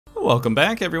Welcome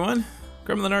back, everyone.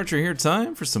 Gremlin Archer here.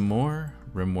 Time for some more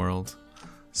RimWorld.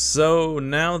 So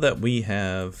now that we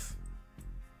have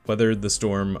weathered the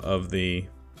storm of the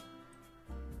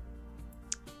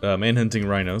manhunting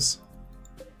rhinos,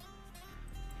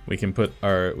 we can do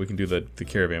the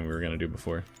caravan we were gonna do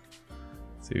before.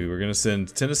 So we're gonna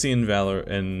send Tennessee and Valor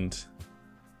and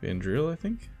Vandriel, I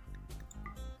think.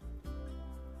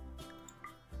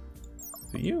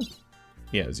 Is it you?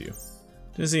 Yeah, it's you.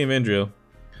 Tennessee and Vandriel.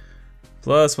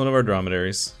 Plus one of our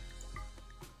dromedaries.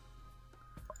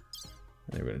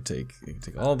 And we're gonna you can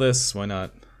take all this, why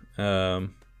not?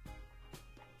 All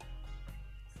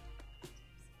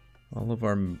of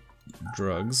our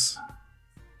drugs.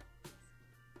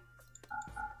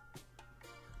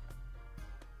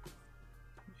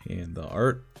 And the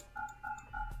art.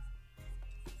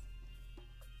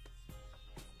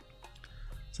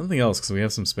 Something else, because we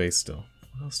have some space still.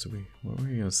 What were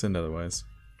you gonna send otherwise?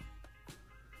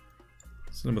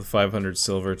 Send with 500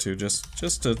 silver too, just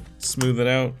to smooth it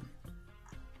out.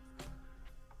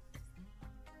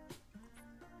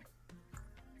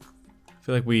 I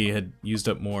feel like we had used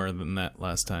up more than that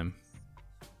last time.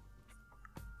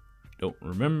 Don't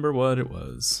remember what it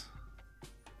was.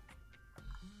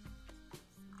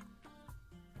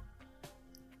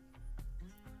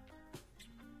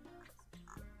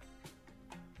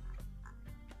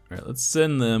 Alright, let's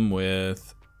send them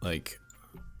with like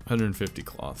 150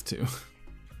 cloth too.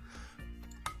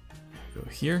 Go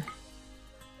here.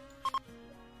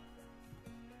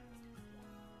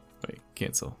 Wait,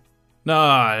 cancel. No,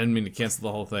 I didn't mean to cancel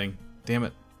the whole thing. Damn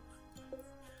it.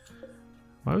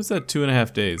 Why was that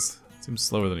 2.5 days? It seems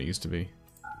slower than it used to be.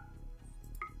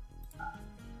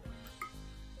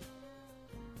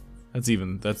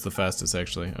 That's the fastest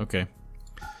actually. Okay.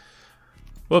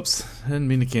 Whoops, I didn't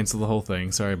mean to cancel the whole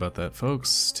thing. Sorry about that,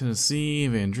 folks. Tennessee,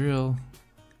 Vandriel.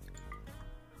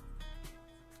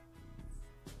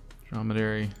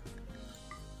 Dromedary.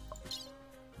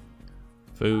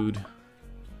 Food.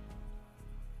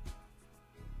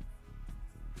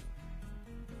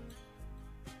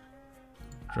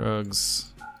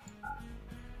 Drugs.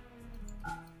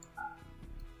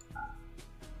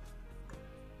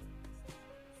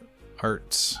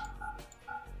 Art.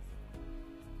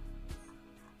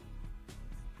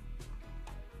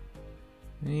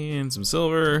 And some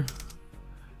silver.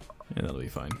 And that'll be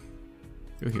fine.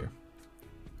 Go here.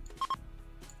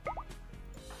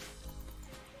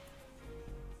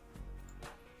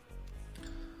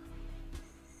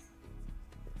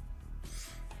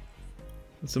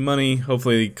 Some money,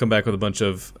 hopefully come back with a bunch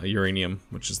of uranium,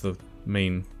 which is the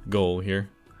main goal here.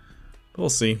 But we'll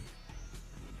see.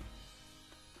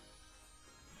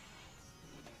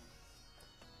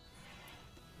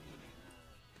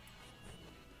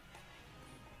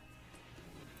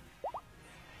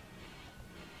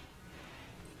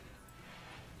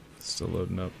 Still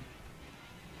loading up.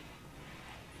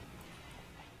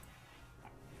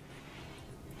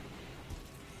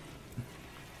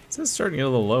 It says starting to get a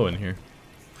little low in here.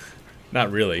 Not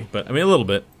really, but I mean a little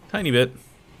bit. Tiny bit.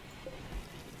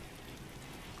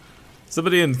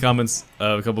 Somebody in the comments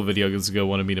a couple videos ago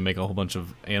wanted me to make a whole bunch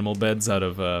of animal beds out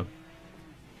of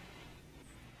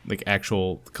like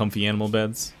actual comfy animal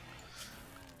beds.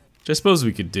 Which I suppose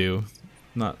we could do.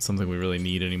 Not something we really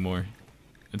need anymore.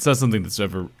 It's not something that's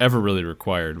ever really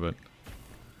required, but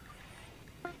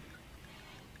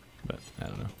I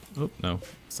don't know. Oh, no.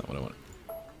 That's not what I want.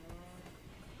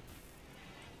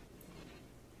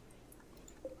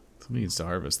 Somebody needs to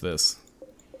harvest this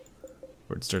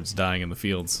before it starts dying in the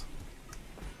fields.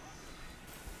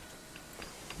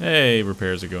 Hey,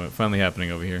 repairs are finally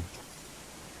happening over here.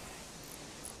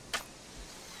 I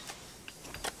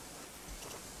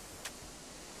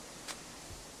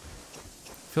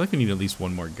feel like we need at least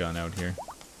one more gun out here.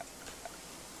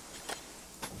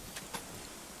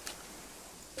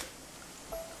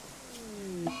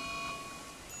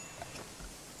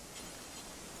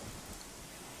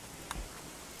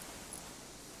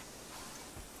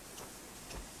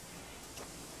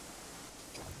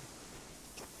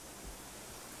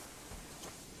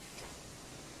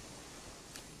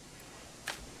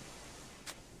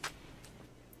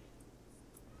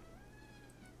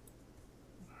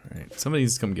 Alright, somebody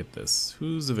needs to come get this.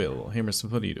 Who's available?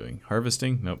 Hammersmith, what are you doing?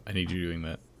 Harvesting? Nope, I need you doing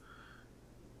that.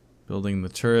 Building the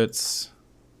turrets.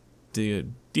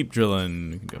 Deep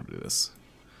drilling. We can go do this.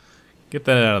 Get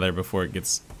that out of there before it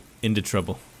gets into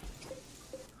trouble.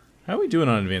 How are we doing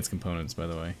on advanced components, by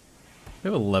the way? We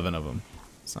have 11 of them.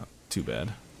 It's not too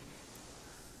bad.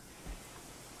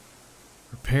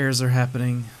 Repairs are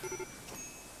happening.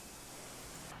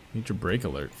 Major break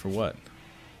alert for what?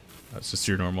 That's just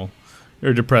your normal Or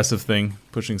a depressive thing,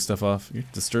 pushing stuff off. You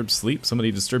disturb sleep?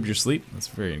 Somebody disturbed your sleep? That's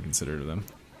very inconsiderate of them.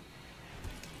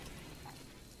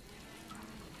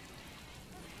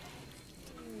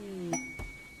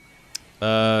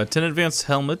 10 advanced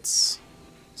helmets.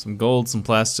 Some gold, some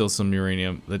plasteel, some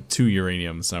uranium. The 2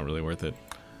 uranium, it's not really worth it.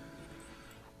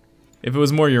 If it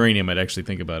was more uranium, I'd actually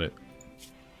think about it.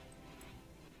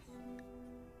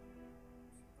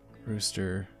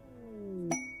 Rooster.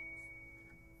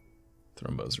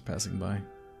 Thrumbos are passing by.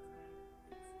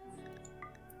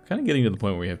 Kind of getting to the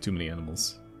point where we have too many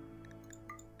animals.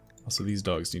 Also, these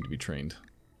dogs need to be trained.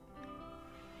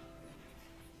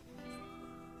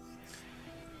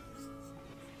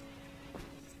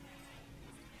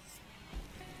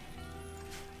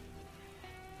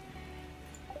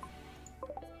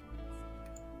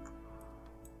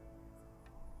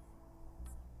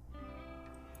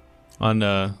 On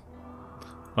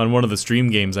one of the stream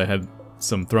games, I had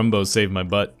some thrumbos save my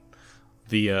butt.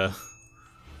 The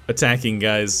attacking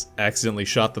guys accidentally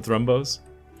shot the thrumbos.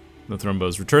 The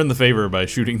thrumbos returned the favor by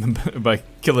shooting them, by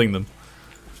killing them.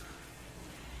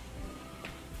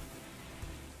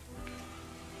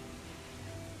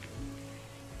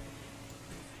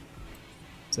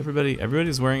 Is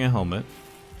everybody's wearing a helmet.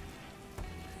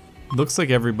 Looks like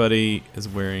everybody is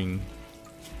wearing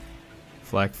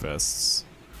flak vests.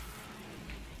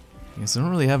 Yes, I don't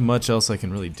really have much else I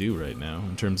can really do right now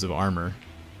in terms of armor.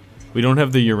 We don't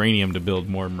have the uranium to build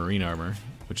more marine armor,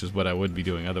 which is what I would be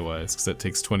doing otherwise, because that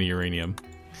takes 20 uranium.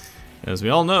 As we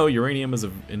all know, uranium is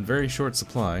in very short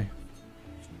supply.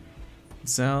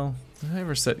 Sal, did I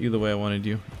ever set you the way I wanted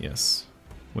you? Yes.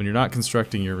 When you're not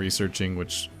constructing, you're researching,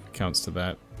 which counts to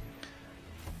that.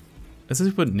 I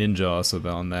said put Ninja also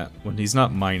on that. When he's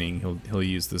not mining, he'll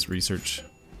use this research,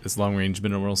 this long-range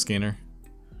mineral scanner.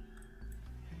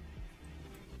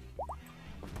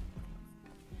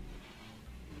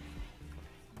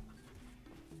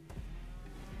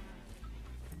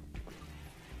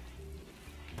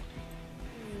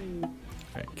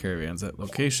 Alright, caravans at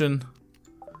location.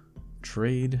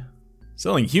 Trade.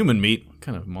 Selling human meat? What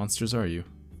kind of monsters are you?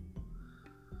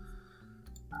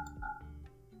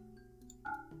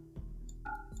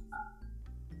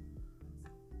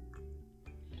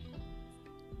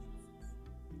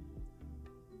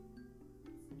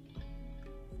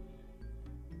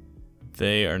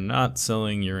 They are not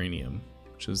selling uranium,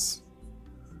 which is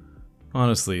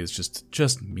honestly is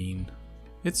just mean.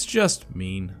 It's just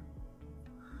mean.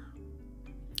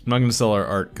 I'm not going to sell our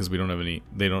art because we don't have any.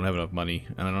 They don't have enough money,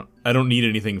 and I don't need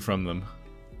anything from them.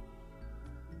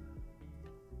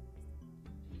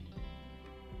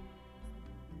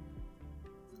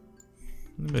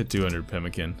 I'm at 200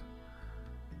 pemmican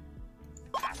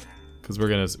because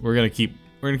we're gonna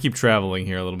keep traveling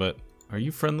here a little bit. Are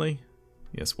you friendly?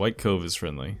 Yes, White Cove is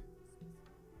friendly.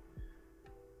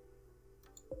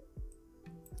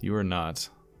 You are not.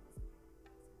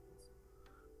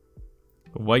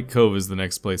 White Cove is the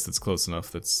next place that's close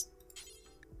enough that's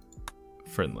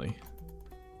friendly.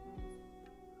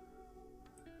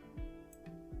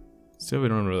 Still, we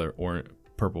don't have another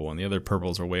purple one. The other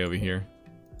purples are way over here.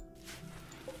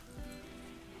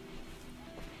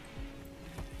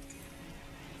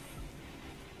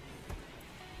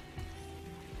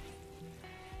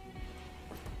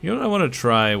 You know what I want to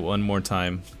try one more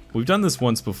time? We've done this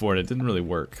once before and it didn't really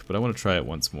work, but I want to try it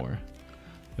once more.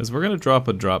 Because we're going to drop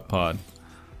a drop pod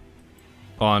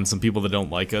on some people that don't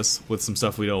like us with some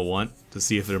stuff we don't want to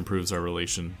see if it improves our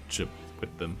relationship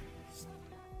with them.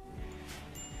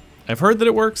 I've heard that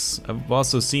it works. I've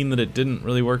also seen that it didn't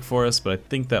really work for us, but I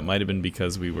think that might have been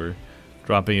because we were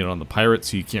dropping it on the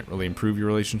pirates who you can't really improve your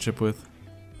relationship with.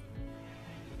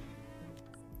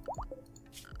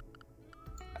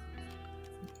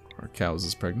 Our cows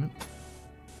is pregnant.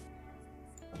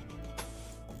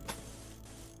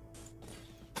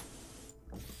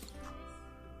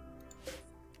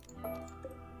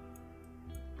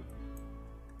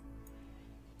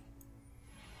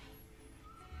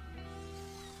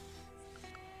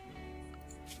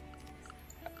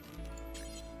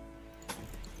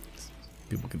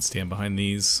 People can stand behind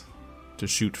these to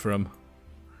shoot from.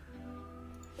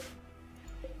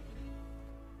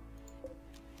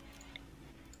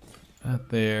 That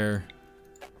there.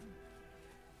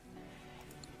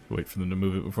 Wait for them to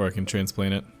move it before I can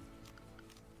transplant it.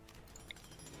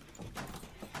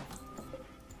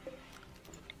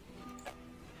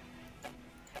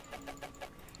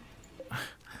 I'm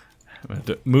gonna have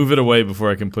to move it away before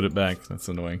I can put it back. That's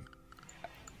annoying.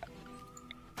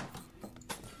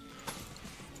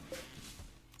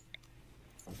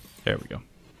 There we go.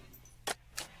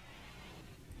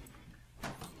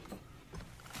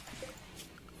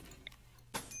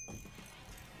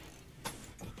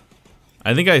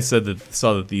 I think I saw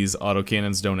that these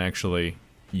autocannons don't actually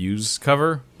use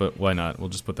cover, but why not? We'll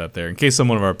just put that there. In case some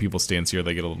one of our people stands here,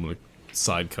 they get a little bit of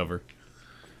side cover.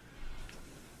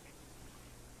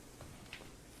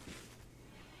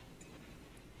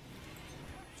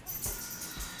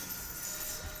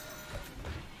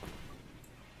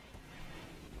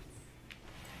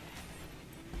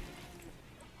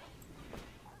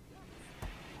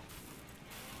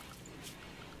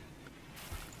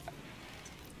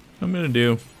 What I'm gonna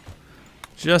do,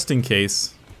 just in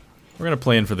case, we're gonna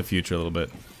plan for the future a little bit.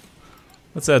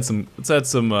 Let's add some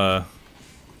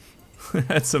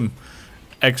add some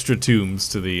extra tombs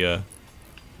to the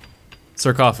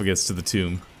sarcophagus to the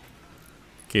tomb.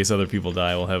 In case other people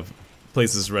die, we'll have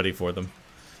places ready for them.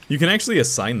 You can actually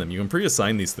assign them. You can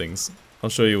pre-assign these things. I'll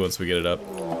show you once we get it up.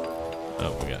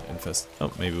 Oh, we got infest.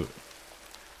 Oh, maybe.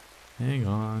 Hang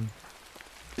on.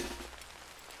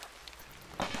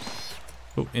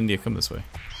 Oh, India, come this way,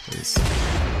 please.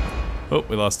 Oh,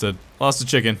 we lost a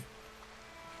chicken.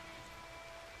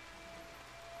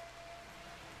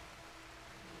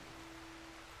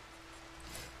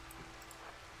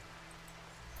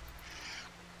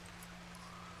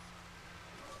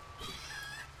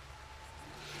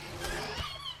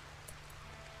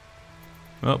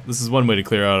 Well, this is one way to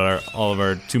clear out all of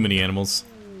our too many animals.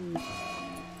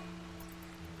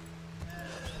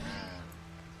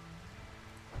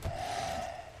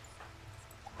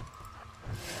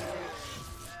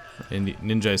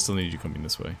 Ninja, I still need you coming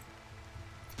this way.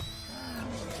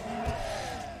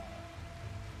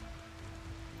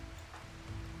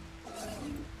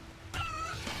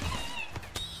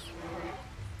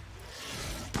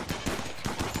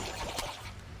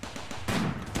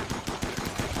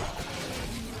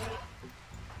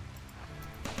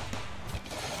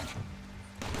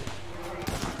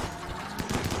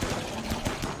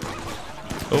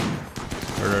 Oh,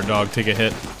 heard our dog take a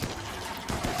hit.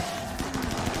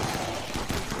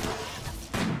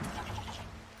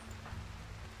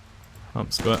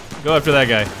 Let's go after that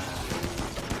guy.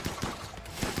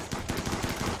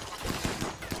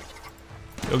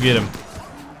 Go get him.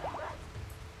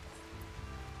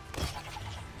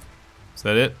 Is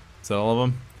that it? Is that all of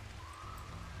them?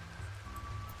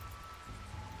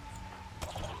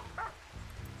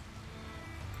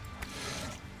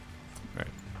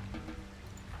 Alright.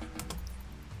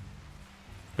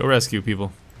 Go rescue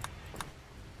people.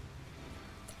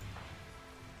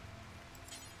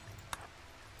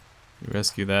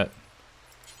 Rescue that.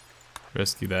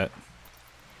 Rescue that.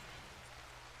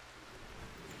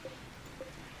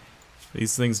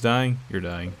 These things dying? You're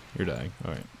dying. You're dying.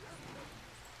 Alright.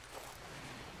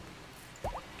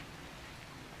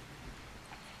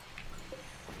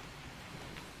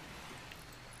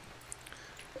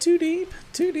 Too deep.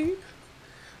 Too deep.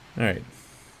 Alright.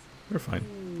 We're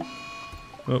fine.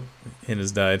 Oh,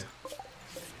 Hannah's died.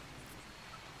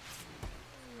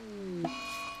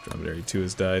 Dromedary 2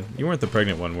 has died. You weren't the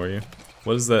pregnant one, were you?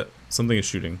 What is that? Something is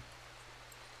shooting.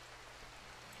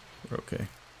 We're okay.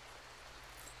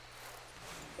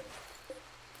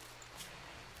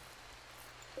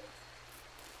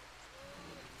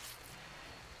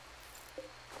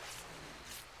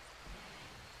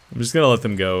 I'm just gonna let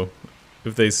them go.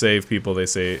 If they save people, they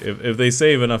save. If they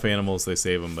save enough animals, they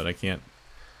save them. But I can't.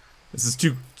 This is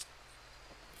too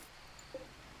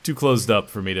closed up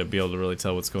for me to be able to really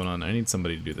tell what's going on. I need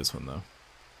somebody to do this one though.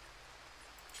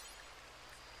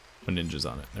 A ninja's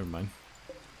on it. Never mind.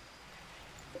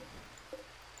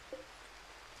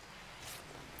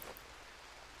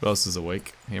 Who else is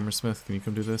awake? Hammersmith, can you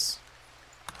come do this?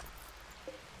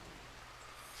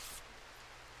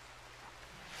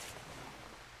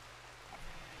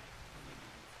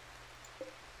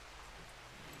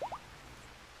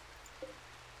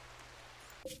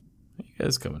 How you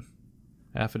guys coming?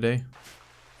 Half a day?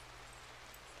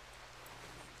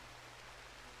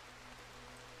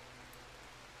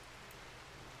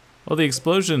 Well, the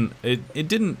explosion, it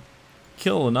didn't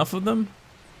kill enough of them,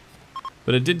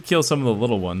 but it did kill some of the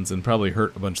little ones and probably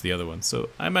hurt a bunch of the other ones. So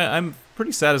I'm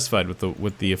pretty satisfied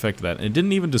with the effect of that. And it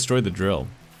didn't even destroy the drill.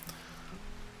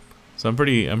 So I'm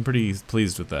pretty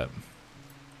pleased with that.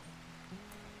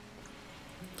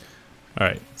 All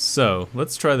right, so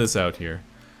let's try this out here.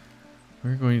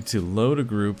 We're going to load a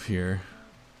group here.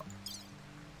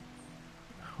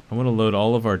 I want to load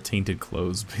all of our tainted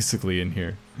clothes basically in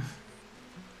here.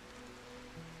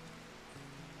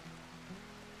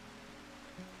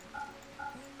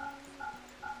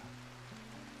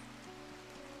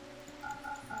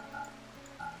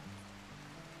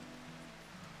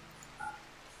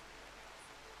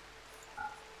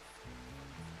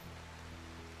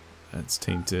 That's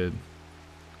tainted.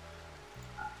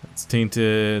 It's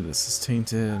tainted. This is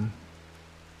tainted.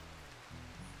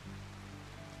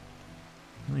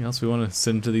 Anything else we want to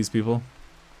send to these people?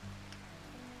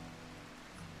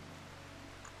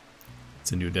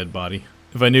 Send you a dead body.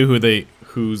 If I knew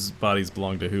whose bodies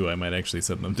belong to who, I might actually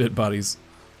send them dead bodies.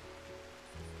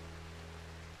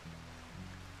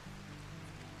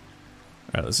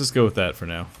 Alright, let's just go with that for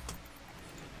now.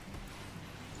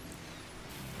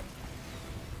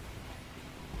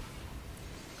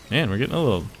 Man, we're getting a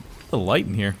little light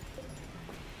in here.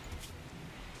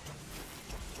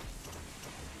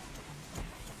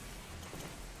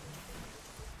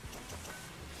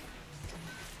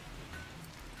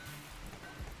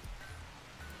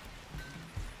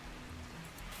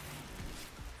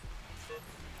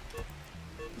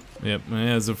 Yep,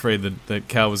 I was afraid that that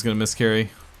cow was going to miscarry.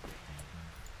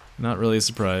 Not really a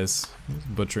surprise.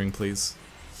 Butchering, please.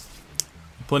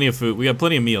 Plenty of food. We got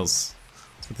plenty of meals.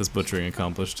 Let's get this butchering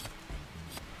accomplished.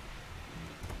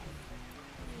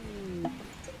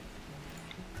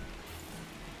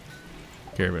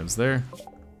 Caravan's there.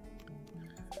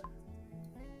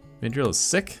 Mandrill is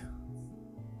sick.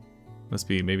 Must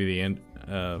be maybe the end.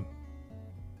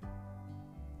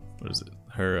 What is it?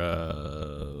 Her,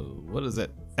 what is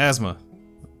it? Asthma.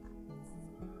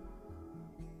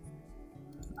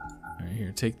 Alright,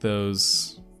 here, take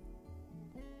those.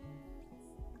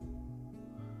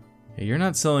 Hey, you're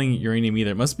not selling uranium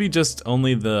either. It must be just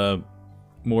only the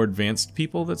more advanced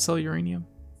people that sell uranium.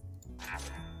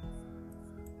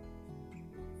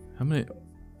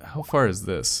 How far is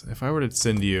this? If I were to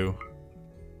send you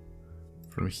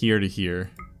from here to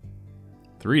here,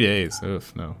 3 days.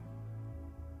 Oof, no.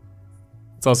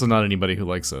 It's also not anybody who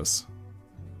likes us.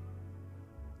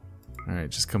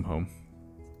 Alright, just come home.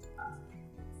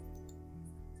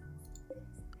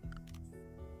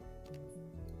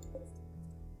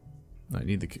 I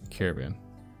need the caravan.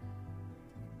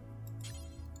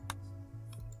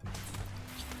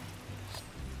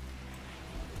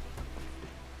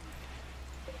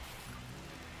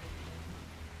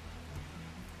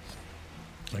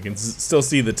 I can still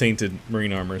see the tainted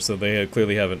marine armor, so they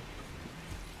clearly haven't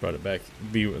brought it back.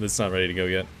 It's not ready to go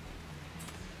yet.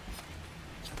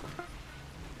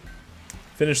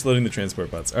 Finish loading the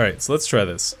transport bots. Alright, so let's try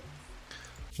this.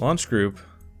 Launch group.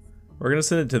 We're gonna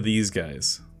send it to these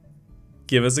guys.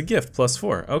 Give us a gift,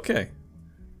 +4. Okay.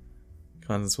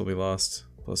 Contents will be lost,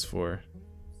 +4.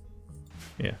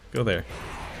 Yeah, go there.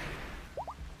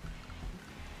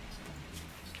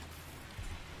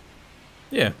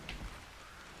 Yeah.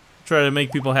 Try to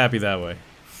make people happy that way.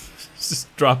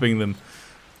 Just dropping them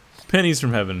pennies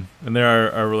from heaven. And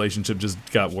there our relationship just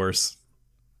got worse.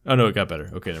 Oh no, it got better.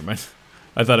 Okay, never mind.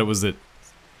 I thought it was it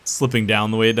slipping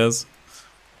down the way it does.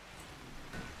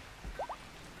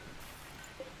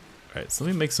 Alright, so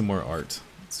let me make some more art.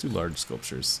 Let's do large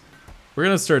sculptures. We're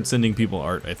gonna start sending people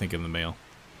art, I think, in the mail.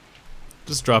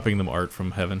 Just dropping them art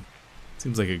from heaven.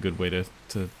 Seems like a good way to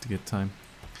get time.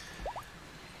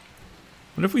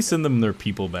 What if we send them their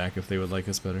people back if they would like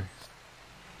us better?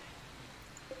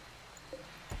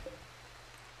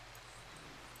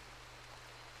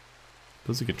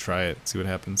 Suppose we could try it, see what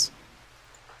happens.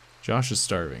 Josh is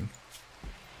starving.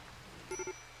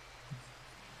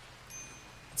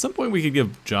 At some point we could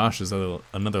give Josh another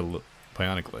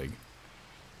bionic leg.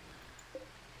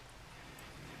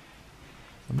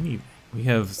 How many? We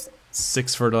have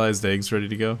 6 fertilized eggs ready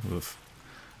to go. Oof.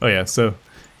 Oh yeah, so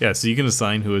you can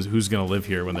assign who's gonna live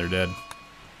here when they're dead.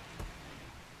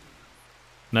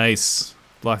 Nice.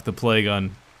 Block the plague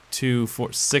on 2,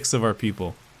 4, 6 of our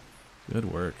people. Good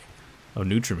work. Oh,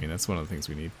 Nutrimine, that's one of the things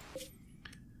we need.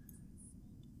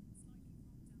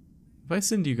 If I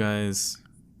send you guys...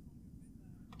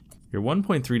 You're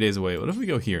 1.3 days away. What if we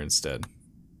go here instead?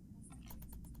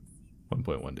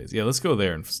 1.1 days. Yeah, let's go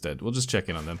there instead. We'll just check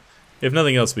in on them. If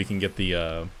nothing else, we can get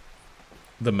the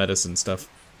medicine stuff.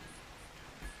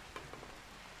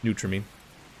 Nutrimine.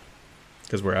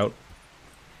 Because we're out.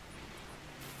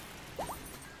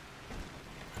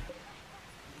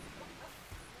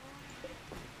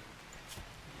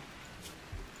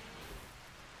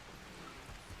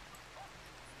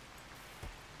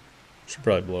 Should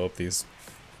probably blow up these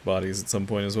bodies at some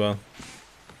point as well.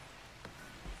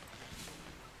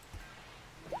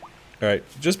 Alright,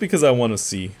 just because I want to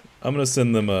see, I'm gonna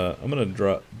send them a... I'm gonna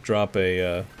drop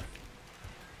a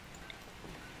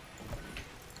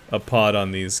pod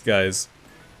on these guys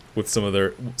with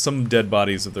some dead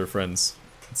bodies of their friends.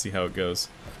 Let's see how it goes.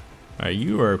 Alright,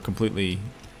 you are completely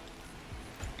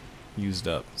used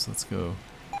up, so let's go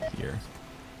here.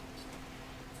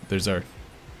 There's our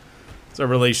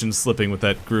relations slipping with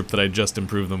that group that I just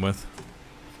improved them with.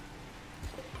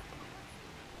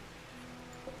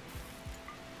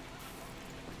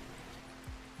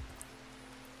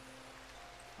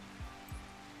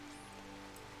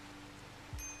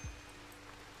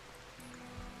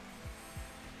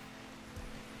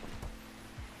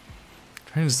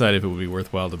 Trying to decide if it would be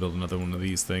worthwhile to build another one of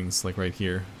these things, like right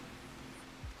here.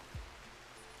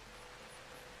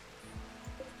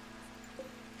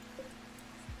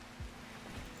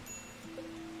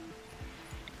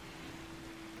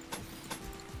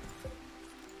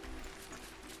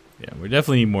 Yeah, we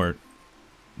definitely need more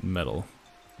metal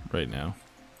right now.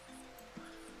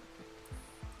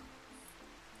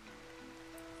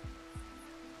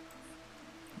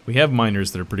 We have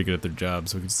miners that are pretty good at their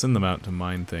jobs, so we can send them out to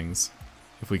mine things.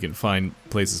 If we can find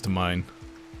places to mine.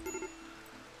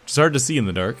 Which is hard to see in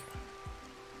the dark.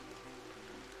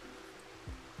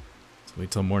 So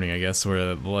wait till morning, I guess,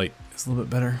 where the light is a little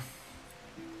bit better.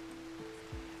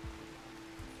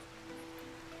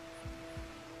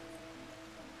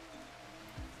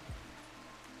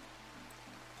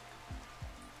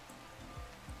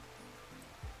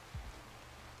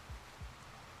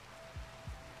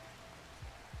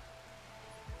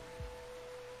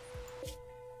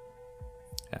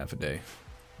 Half a day.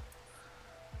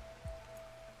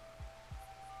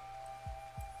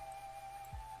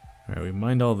 Alright, we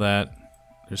mined all that.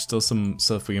 There's still some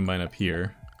stuff we can mine up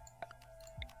here.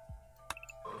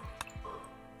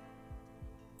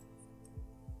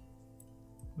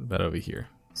 What about over here?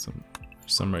 There's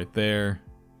some right there.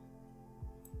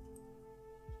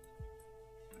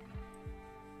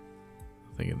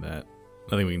 Nothing in that.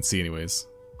 Nothing we can see anyways.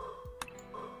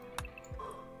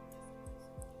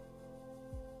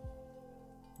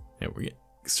 Yeah, we're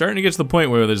starting to get to the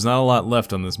point where there's not a lot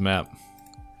left on this map.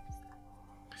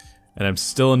 And I'm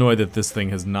still annoyed that this thing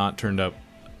has not turned up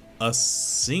a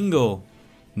single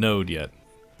node yet.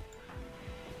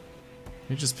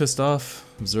 You're just pissed off?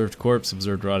 Observed corpse,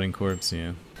 observed rotting corpse,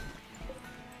 yeah.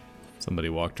 Somebody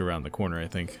walked around the corner, I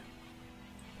think.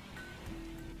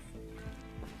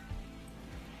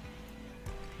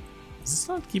 Is this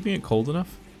not keeping it cold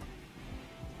enough?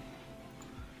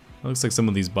 It looks like some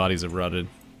of these bodies have rotted.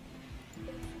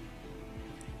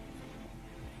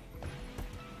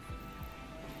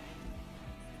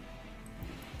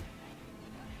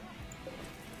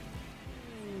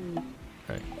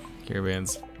 Alright,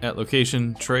 caravans at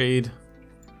location, trade.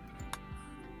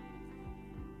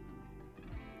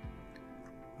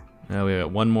 Now we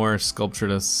got one more sculpture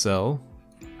to sell.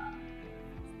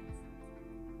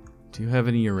 Do you have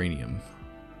any uranium?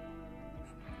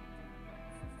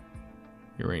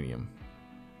 Uranium.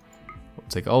 We'll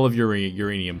take all of your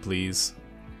uranium, please.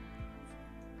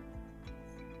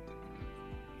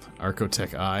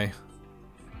 Archotech Eye.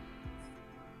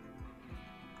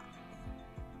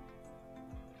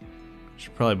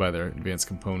 Should probably buy their advanced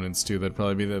components too. That'd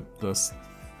probably be the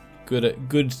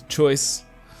good choice.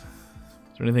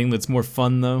 Is there anything that's more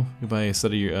fun though? You buy a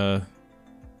set of your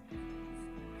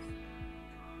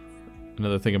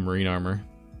another thing of marine armor.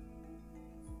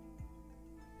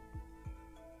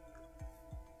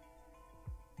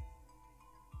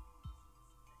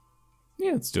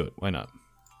 Yeah, let's do it. Why not?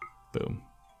 Boom.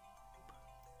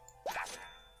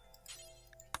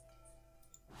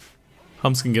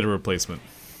 Humps can get a replacement.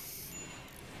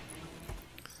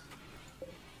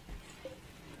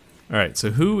 Alright,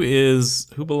 so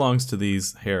who belongs to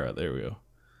these? Hera, there we go.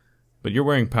 But you're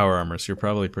wearing power armor, so you're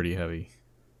probably pretty heavy.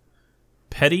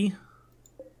 Petty?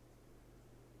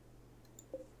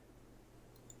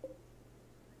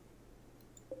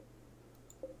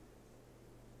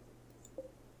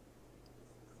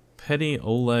 Petty,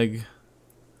 Oleg,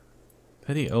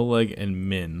 and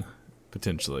Min,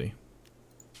 potentially.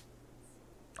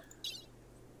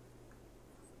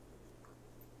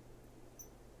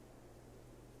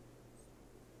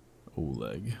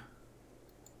 Oleg.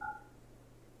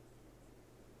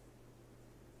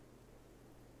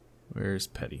 Where's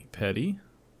Petty? Petty?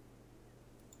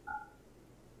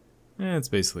 Yeah, that's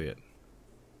basically it.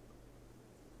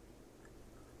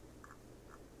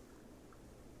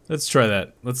 Let's try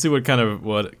that. Let's see what kind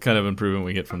of improvement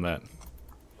we get from that.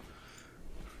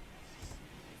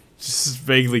 Just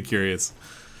vaguely curious.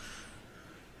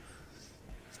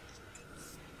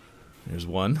 There's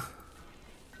one.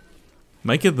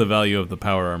 Might get the value of the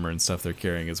power armor and stuff they're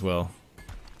carrying as well.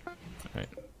 Alright.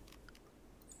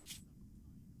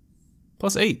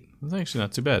 +8. That's actually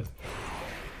not too bad.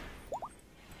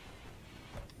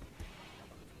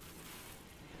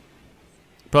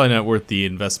 Probably not worth the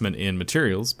investment in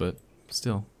materials, but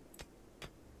still.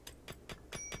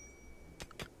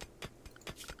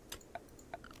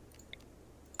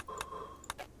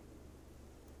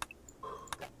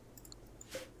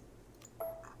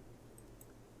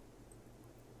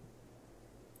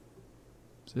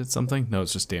 Is it something? No,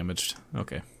 it's just damaged.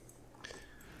 Okay.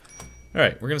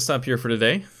 Alright, we're going to stop here for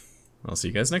today. I'll see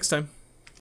you guys next time.